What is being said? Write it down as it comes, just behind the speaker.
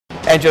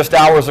And just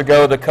hours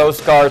ago, the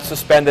Coast Guard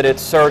suspended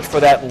its search for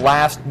that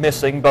last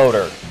missing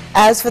boater.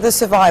 As for the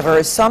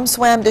survivors, some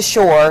swam to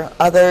shore,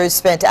 others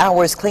spent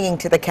hours clinging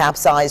to the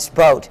capsized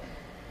boat.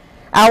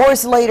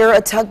 Hours later,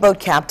 a tugboat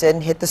captain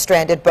hit the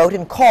stranded boat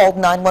and called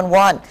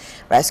 911.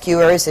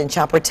 Rescuers in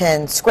Chopper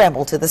 10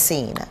 scrambled to the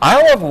scene.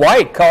 Isle of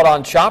Wight called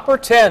on Chopper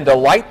 10 to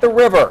light the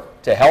river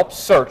to help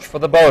search for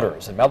the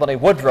boaters. And Melanie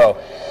Woodrow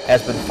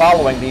has been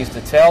following these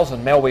details,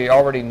 and Mel, we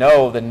already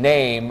know the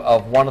name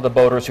of one of the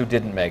boaters who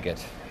didn't make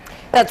it.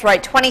 That's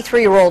right,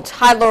 23-year-old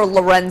Tyler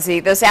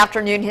Lorenzi. This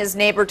afternoon, his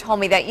neighbor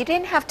told me that you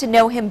didn't have to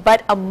know him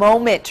but a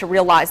moment to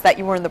realize that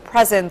you were in the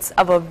presence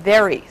of a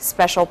very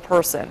special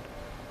person.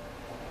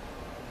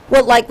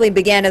 What likely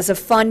began as a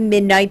fun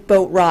midnight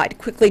boat ride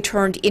quickly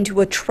turned into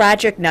a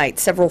tragic night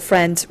several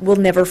friends will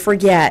never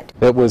forget.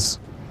 It was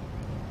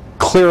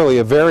clearly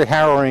a very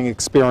harrowing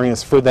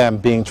experience for them,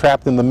 being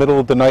trapped in the middle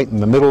of the night, in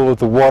the middle of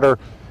the water,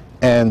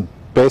 and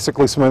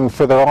basically swimming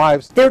for their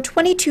lives. Their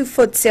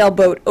 22-foot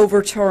sailboat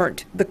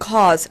overturned, the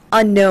cause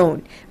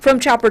unknown.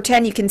 From Chopper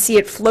 10, you can see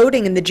it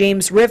floating in the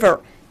James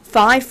River.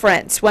 5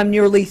 friends swam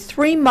nearly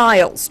 3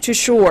 miles to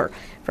shore.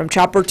 From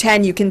Chopper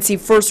 10, you can see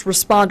first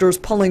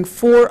responders pulling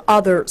 4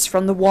 others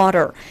from the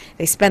water.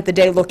 They spent the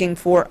day looking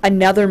for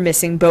another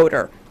missing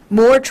boater.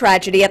 More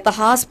tragedy at the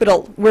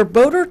hospital, where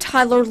boater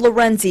Tyler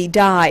Lorenzi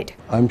died.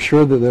 I'm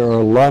sure that there are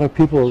a lot of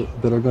people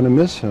that are going to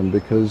miss him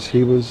because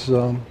he was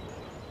going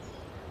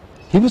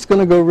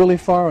to go really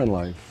far in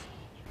life.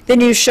 The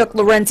news shook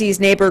Lorenzi's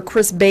neighbor,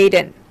 Chris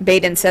Baden.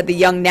 Baden said the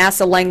young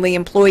NASA Langley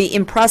employee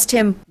impressed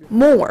him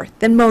more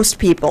than most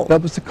people.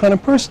 That was the kind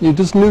of person you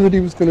just knew that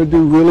he was going to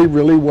do really,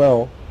 really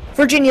well.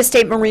 Virginia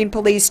State Marine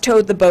Police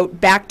towed the boat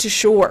back to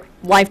shore.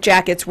 Life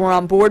jackets were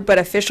on board, but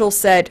officials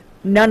said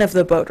none of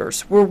the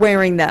boaters were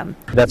wearing them.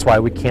 That's why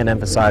we can't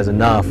emphasize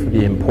enough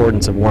the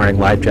importance of wearing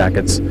life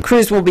jackets.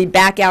 Crews will be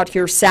back out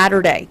here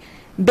Saturday.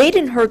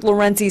 Baden heard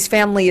Lorenzi's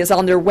family is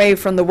on their way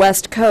from the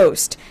West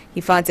Coast.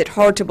 He finds it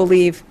hard to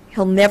believe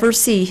he'll never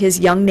see his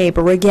young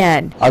neighbor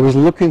again. I was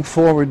looking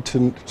forward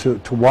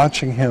to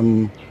watching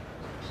him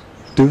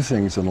do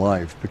things in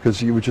life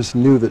because you just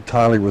knew that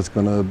Tyler was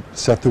going to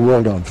set the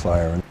world on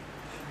fire.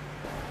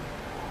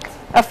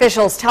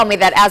 Officials tell me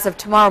that as of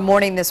tomorrow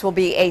morning, this will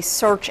be a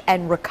search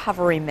and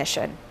recovery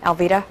mission.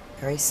 Alvita?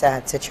 Very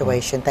sad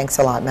situation. Thanks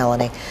a lot,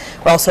 Melanie.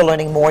 We're also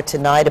learning more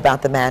tonight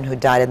about the man who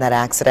died in that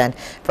accident.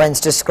 Friends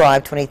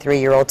described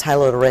 23-year-old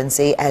Tyler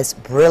Lorenzi as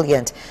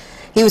brilliant.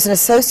 He was an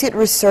associate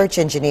research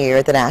engineer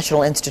at the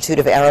National Institute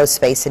of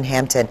Aerospace in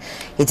Hampton.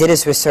 He did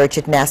his research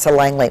at NASA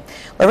Langley.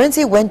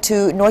 Lorenzi went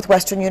to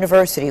Northwestern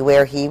University,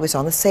 where he was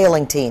on the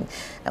sailing team.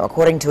 Now,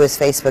 according to his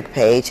Facebook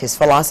page, his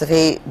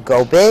philosophy,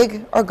 go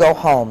big or go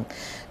home.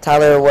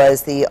 Tyler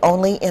was the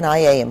only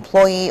NIA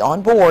employee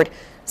on board.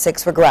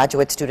 6 were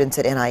graduate students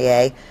at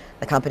NIA.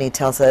 The company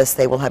tells us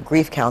they will have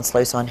grief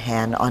counselors on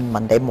hand on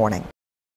Monday morning.